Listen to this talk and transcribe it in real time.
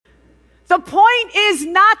The point is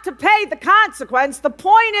not to pay the consequence. The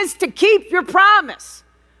point is to keep your promise.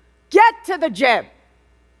 Get to the gym.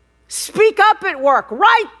 Speak up at work.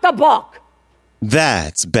 Write the book.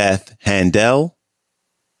 That's Beth Handel.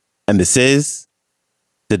 And this is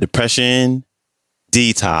the Depression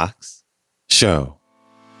Detox Show.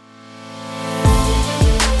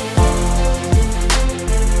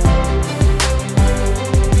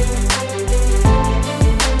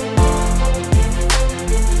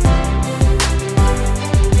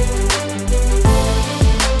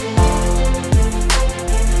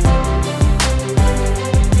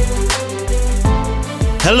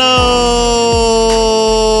 Hello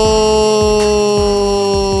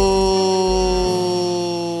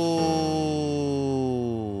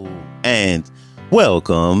and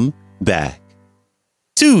welcome back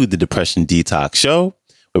to the Depression Detox Show,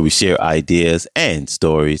 where we share ideas and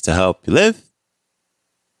stories to help you live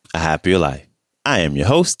a happier life. I am your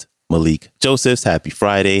host, Malik Josephs. Happy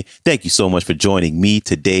Friday. Thank you so much for joining me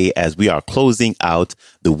today as we are closing out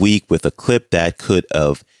the week with a clip that could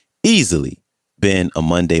have easily been a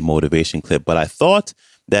Monday motivation clip, but I thought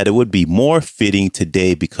that it would be more fitting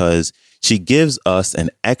today because she gives us an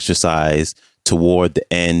exercise toward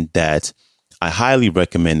the end that I highly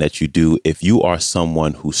recommend that you do if you are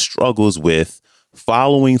someone who struggles with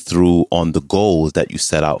following through on the goals that you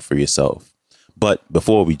set out for yourself. But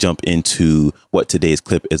before we jump into what today's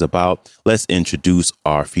clip is about, let's introduce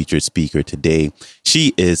our featured speaker today.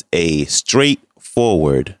 She is a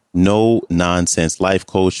straightforward, no-nonsense life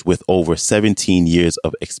coach with over 17 years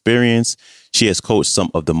of experience. She has coached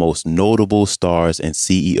some of the most notable stars and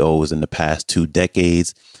CEOs in the past 2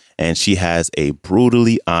 decades, and she has a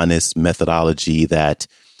brutally honest methodology that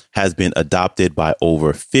has been adopted by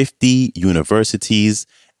over 50 universities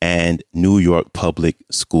and New York public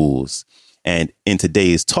schools. And in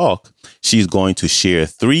today's talk, she's going to share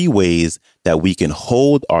 3 ways that we can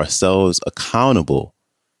hold ourselves accountable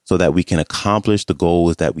so that we can accomplish the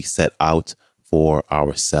goals that we set out for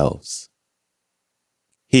ourselves.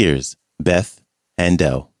 Here's Beth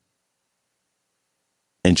Handel.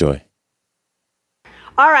 Enjoy.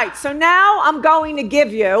 All right, so now I'm going to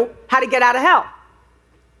give you how to get out of hell.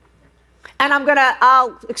 And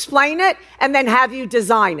I'll explain it and then have you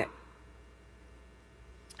design it.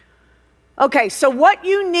 Okay, so what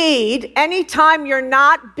you need anytime you're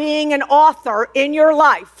not being an author in your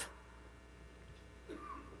life,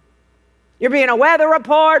 you're being a weather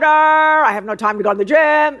reporter, I have no time to go to the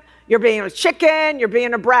gym, you're being a chicken, you're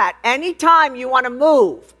being a brat. Anytime you want to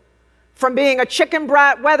move from being a chicken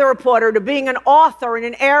brat weather reporter to being an author in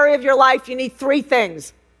an area of your life, you need 3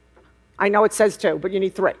 things. I know it says 2, but you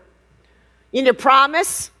need 3. You need a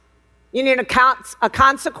promise, you need a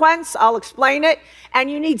consequence, I'll explain it, and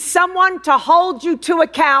you need someone to hold you to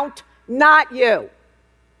account, not you.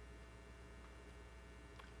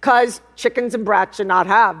 Because chickens and brats should not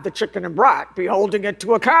have the chicken and brat be holding it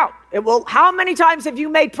to account. It will. How many times have you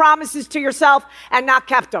made promises to yourself and not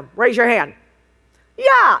kept them? Raise your hand.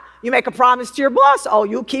 Yeah, you make a promise to your boss. Oh,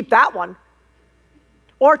 you keep that one.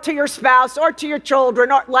 Or to your spouse, or to your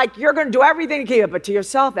children, or like you're going to do everything to keep it, but to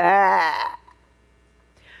yourself,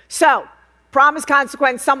 So, promise,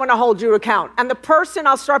 consequence, someone to hold you to account. And the person,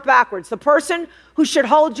 I'll start backwards. The person who should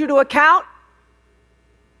hold you to account,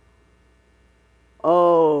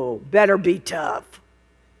 oh, better be tough.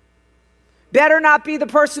 Better not be the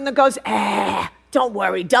person that goes, don't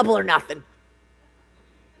worry, double or nothing.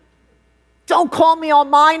 Don't call me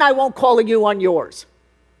on mine, I won't call you on yours.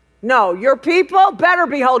 No, your people better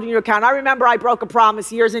be holding you account. I remember I broke a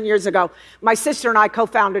promise years and years ago. My sister and I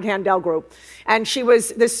co-founded Handel Group. And she was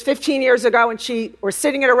this 15 years ago, and we're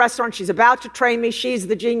sitting at a restaurant. She's about to train me. She's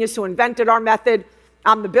the genius who invented our method.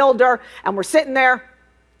 I'm the builder. And we're sitting there.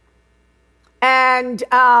 And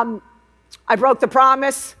I broke the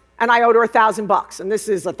promise, and I owed her $1,000. And this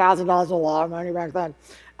is $1,000 a lot of money back then.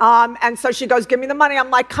 And so she goes, give me the money.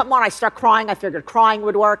 I'm like, come on. I start crying. I figured crying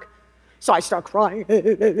would work. So I start crying.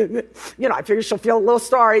 I figured she'll feel a little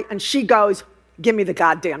sorry. And she goes, give me the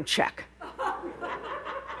goddamn check.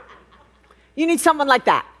 You need someone like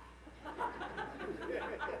that.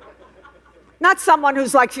 Not someone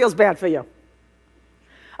who's like feels bad for you.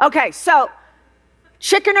 Okay, so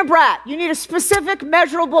chicken or brat, you need a specific,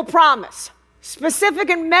 measurable promise.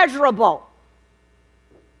 Specific and measurable.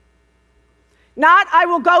 Not, I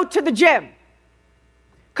will go to the gym.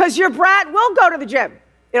 Because your brat will go to the gym.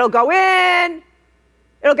 It'll go in,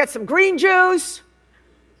 it'll get some green juice,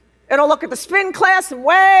 it'll look at the spin class and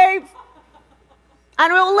wave,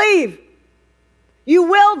 and it'll leave.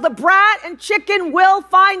 The brat and chicken will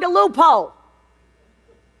find a loophole.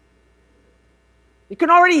 You can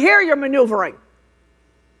already hear your maneuvering.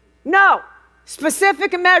 No,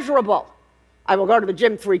 specific and measurable. I will go to the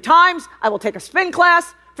gym 3 times. I will take a spin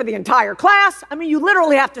class for the entire class. I mean, you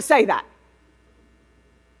literally have to say that.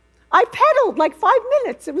 I pedaled like 5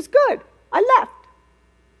 minutes. It was good. I left.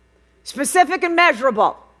 Specific and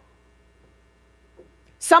measurable.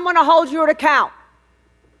 Someone to hold you to account.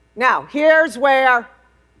 Now, here's where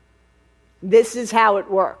this is how it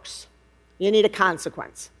works. You need a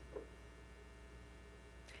consequence.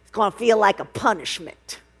 It's going to feel like a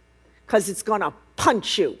punishment because it's going to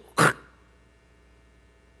punch you.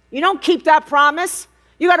 You don't keep that promise.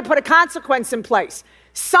 You got to put a consequence in place.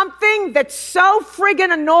 Something that's so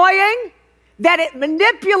friggin' annoying that it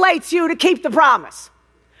manipulates you to keep the promise.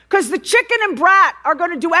 Because the chicken and brat are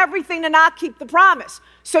going to do everything to not keep the promise.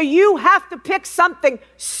 So you have to pick something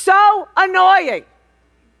so annoying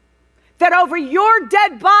that over your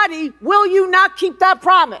dead body will you not keep that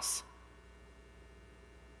promise.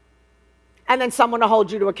 And then someone to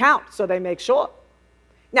hold you to account so they make sure.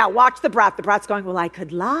 Now watch the brat. The brat's going, well, I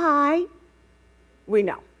could lie. We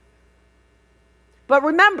know. But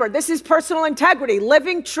remember, this is personal integrity,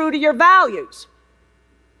 living true to your values.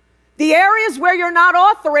 The areas where you're not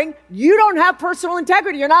authoring, you don't have personal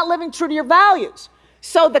integrity. You're not living true to your values.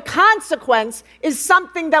 So the consequence is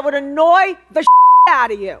something that would annoy the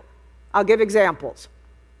out of you. I'll give examples.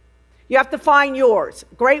 You have to find yours.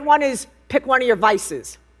 A great one is pick one of your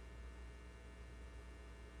vices.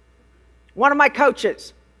 One of my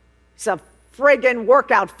coaches, he's a friggin'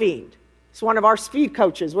 workout fiend. He's one of our speed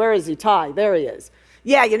coaches. Where is he? Ty, there he is.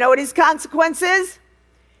 Yeah, you know what his consequence is?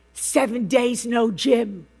 7 days no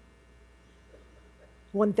gym.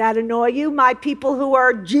 Wouldn't that annoy you, my people who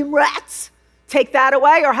are gym rats? Take that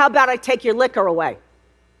away, or how about I take your liquor away?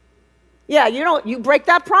 Yeah, you break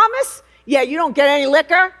that promise? Yeah, you don't get any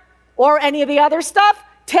liquor or any of the other stuff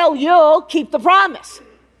till you'll keep the promise.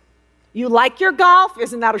 You like your golf?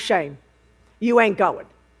 Isn't that a shame? You ain't going.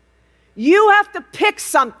 You have to pick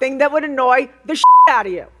something that would annoy the out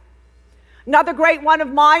of you. Another great one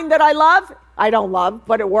of mine that I don't love,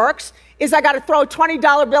 but it works, is I got to throw a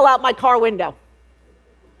 $20 bill out my car window.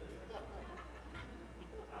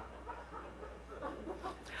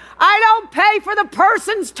 I don't pay for the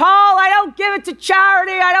person's tall. I don't give it to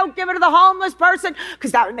charity. I don't give it to the homeless person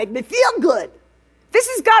because that would make me feel good. This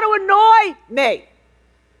has got to annoy me.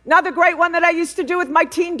 Another great one that I used to do with my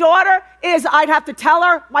teen daughter is I'd have to tell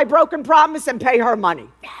her my broken promise and pay her money.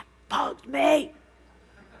 That bugged me.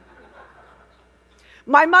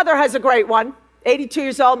 My mother has a great one, 82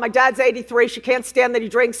 years old. My dad's 83. She can't stand that he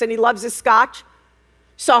drinks and he loves his scotch.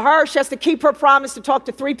 So she has to keep her promise to talk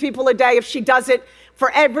to 3 people a day. If she does it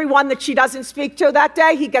for everyone that she doesn't speak to that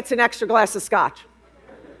day, he gets an extra glass of scotch.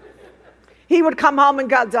 He would come home and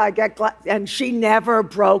go, and she never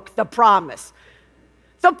broke the promise.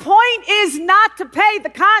 The point is not to pay the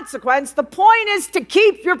consequence. The point is to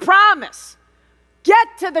keep your promise. Get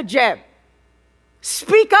to the gym.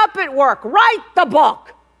 Speak up at work. Write the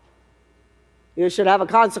book. You should have a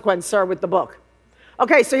consequence, sir, with the book.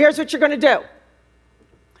 Okay, so here's what you're going to do.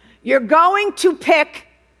 You're going to pick,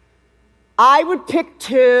 I would pick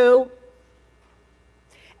 2.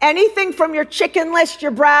 Anything from your chicken list,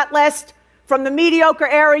 your brat list, from the mediocre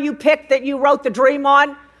area you picked that you wrote the dream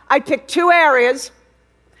on, I'd pick 2 areas.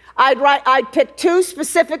 I'd pick 2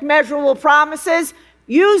 specific measurable promises.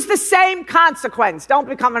 Use the same consequence. Don't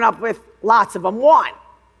be coming up with lots of them. 1.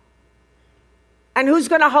 And who's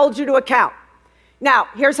going to hold you to account? Now,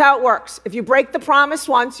 here's how it works. If you break the promise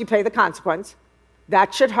once, you pay the consequence.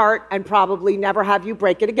 That should hurt and probably never have you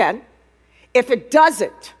break it again. If it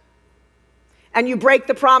doesn't, and you break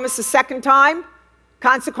the promise a second time,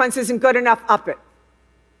 consequence isn't good enough, up it.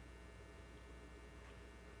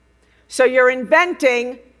 So you're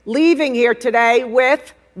leaving here today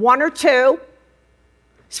with 1 or 2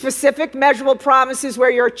 specific measurable promises where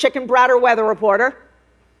you're a chicken brat or weather reporter.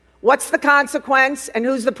 What's the consequence, and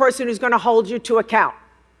who's the person who's going to hold you to account?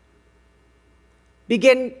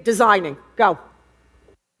 Begin designing. Go.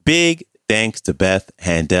 Big thanks to Beth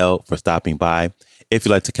Handel for stopping by. If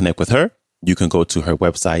you'd like to connect with her, you can go to her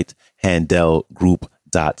website,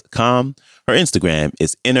 handelgroup.com. Her Instagram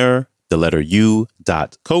is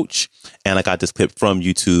inner_u.coach. And I got this clip from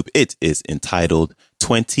YouTube. It is entitled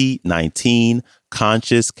 2019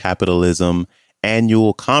 Conscious Capitalism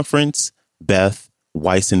Annual Conference, Beth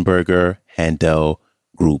Weissenberger Handel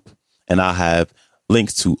Group. And I'll have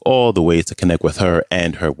links to all the ways to connect with her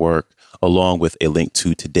and her work, along with a link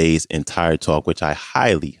to today's entire talk, which I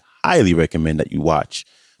highly, highly recommend that you watch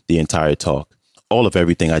the entire talk. All of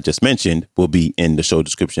everything I just mentioned will be in the show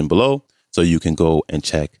description below, so you can go and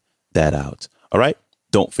check that out. All right,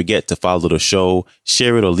 Don't forget to follow the show,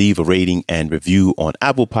 share it, or leave a rating and review on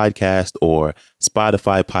Apple Podcast or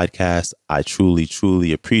Spotify Podcast. I truly,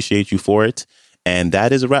 truly appreciate you for it. And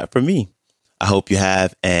that is a wrap for me. I hope you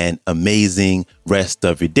have an amazing rest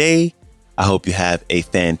of your day. I hope you have a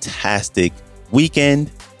fantastic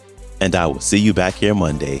weekend. And I will see you back here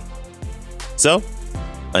Monday. So,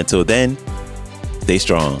 until then, stay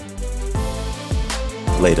strong.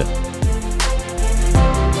 Later.